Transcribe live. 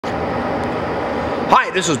Hi,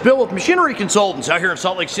 this is Bill with Machinery Consultants out here in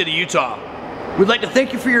Salt Lake City, Utah. We'd like to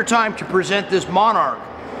thank you for your time to present this Monarch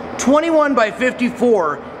 21 by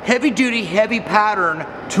 54 heavy-duty, heavy pattern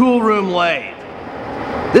tool room lathe.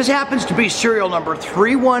 This happens to be serial number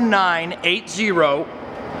 31980,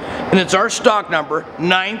 and it's our stock number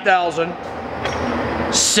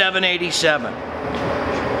 9787.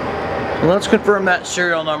 Let's confirm that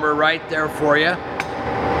serial number right there for you.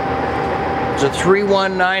 It's a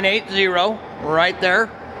 31980 right there.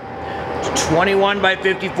 It's 21 by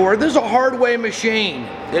 54. This is a hardware machine.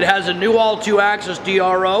 It has a new all 2-axis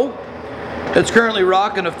DRO. It's currently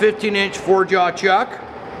rocking a 15-inch 4-jaw chuck.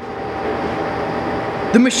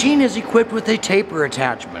 The machine is equipped with a taper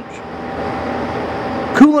attachment,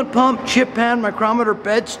 coolant pump, chip pan, micrometer,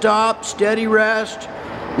 bed stop, steady rest,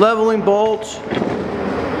 leveling bolts.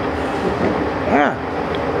 Yeah.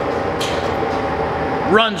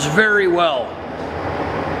 Runs very well.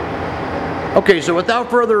 Okay, so without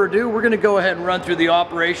further ado, we're going to go ahead and run through the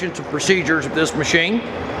operations and procedures of this machine.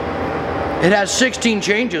 It has 16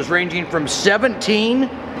 changes ranging from 17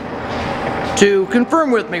 to,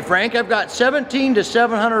 confirm with me Frank, I've got 17 to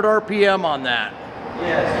 700 RPM on that.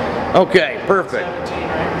 Yes. Okay, perfect. 17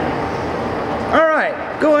 right now. All right,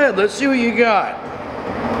 go ahead, let's see what you got.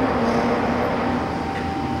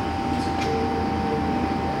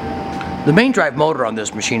 The main drive motor on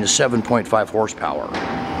this machine is 7.5 horsepower.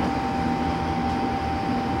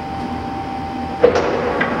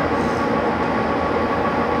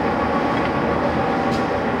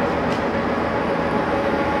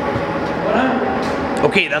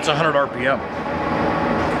 Okay, that's 100 RPM.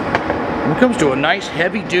 When it comes to a nice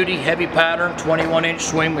heavy-duty, heavy pattern, 21-inch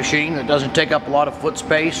swing machine that doesn't take up a lot of foot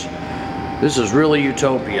space, this is really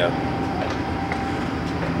utopia.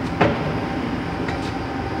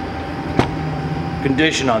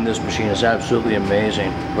 Condition on this machine is absolutely amazing.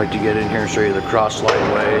 I'd like to get in here and show you the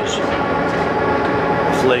cross-slide ways,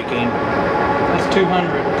 flaking. That's 200.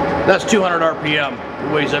 That's 200 RPM.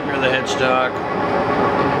 It weighs up near the headstock.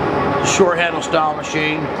 Short handle style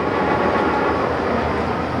machine.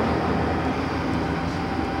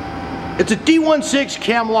 It's a D16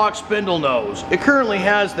 Camlock spindle nose. It currently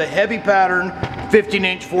has the heavy pattern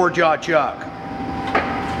 15-inch 4-jaw chuck.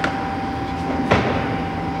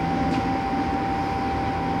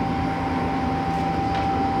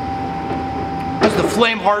 Has the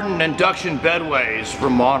flame hardened induction bedways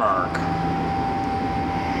from Monarch.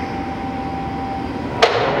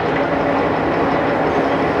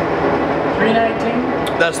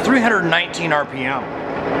 That's 319 RPM.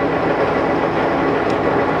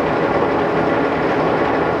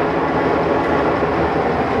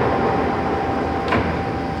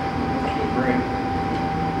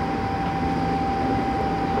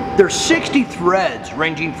 There's 60 threads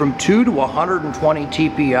ranging from 2 to 120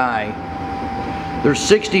 TPI. There's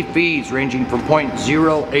 60 feeds ranging from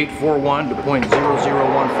 0.0841 to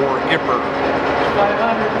 0.0014 IPR.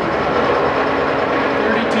 532.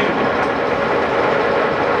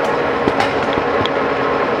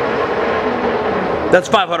 That's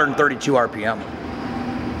 532 RPM.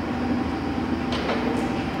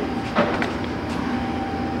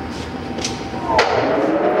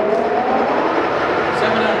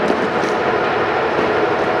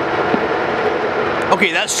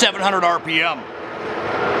 Okay, that's 700 RPM.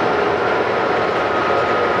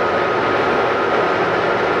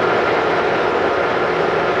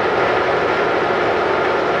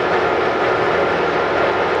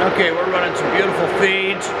 Okay, we're running some beautiful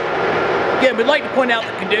feeds. Again, we'd like to point out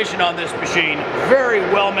the condition on this machine. Very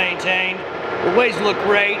well maintained. The ways look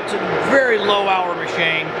great. It's a very low hour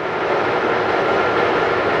machine.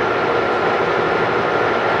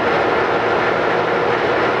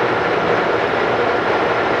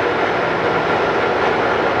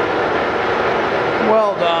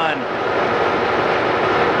 Well done.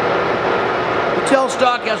 The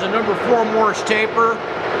Tailstock has a number 4 Morse taper.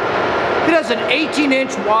 It has an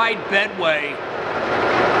 18-inch wide bedway.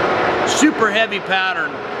 Super heavy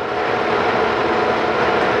pattern.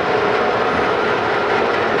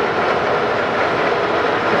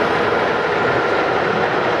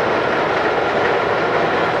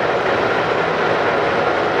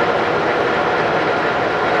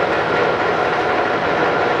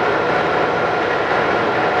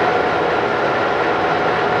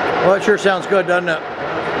 Well, that sure sounds good, doesn't it?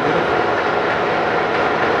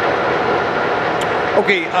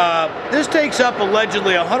 Okay, this takes up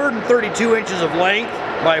allegedly 132 inches of length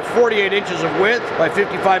by 48 inches of width by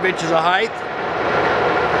 55 inches of height.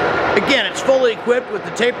 Again, it's fully equipped with the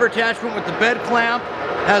taper attachment with the bed clamp,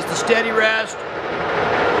 has the steady rest.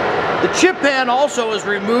 The chip pan also is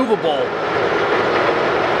removable.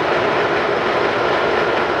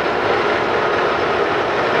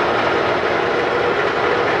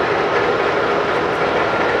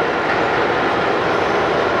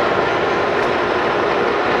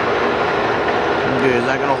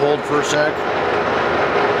 hold for a sec.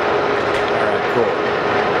 Alright, cool.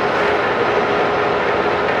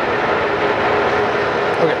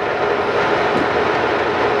 Okay.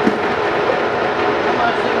 The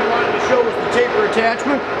last thing I wanted to show was the taper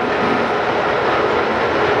attachment.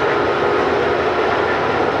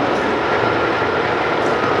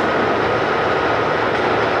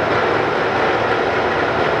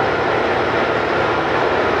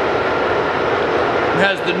 It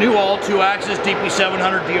has the new all 2-axis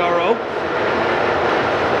DP700 DRO.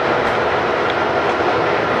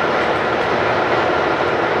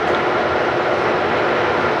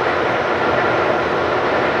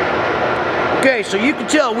 Okay, so you can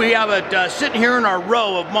tell we have it sitting here in our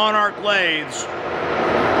row of Monarch lathes.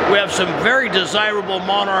 We have some very desirable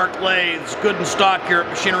Monarch lathes, good in stock here at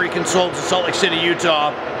Machinery Consultants in Salt Lake City,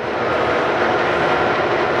 Utah.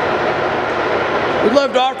 We'd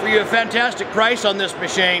love to offer you a fantastic price on this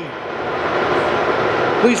machine.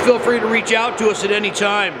 Please feel free to reach out to us at any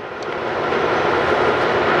time.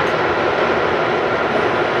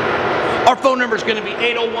 Our phone number is going to be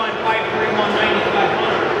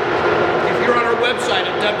 801-531-9500. If you're on our website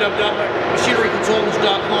at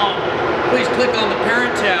www.machineryconsultants.com, please click on the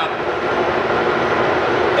parent tab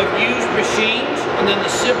of used machines and then the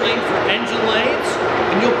sibling for engine lathes,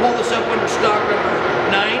 and you'll pull this up under stock number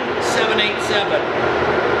 9787.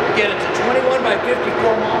 Again, it's a 21 by 54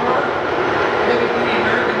 Monarch, heavy duty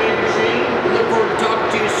American made machine. We look forward to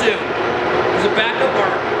talking to you soon. As a backup,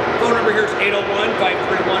 our phone number here is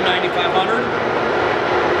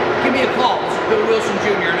 801-531-9500. Give me a call. This is Bill Wilson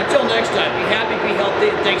Jr. And until next time, be happy, be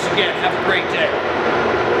healthy, and thanks again. Have a great day.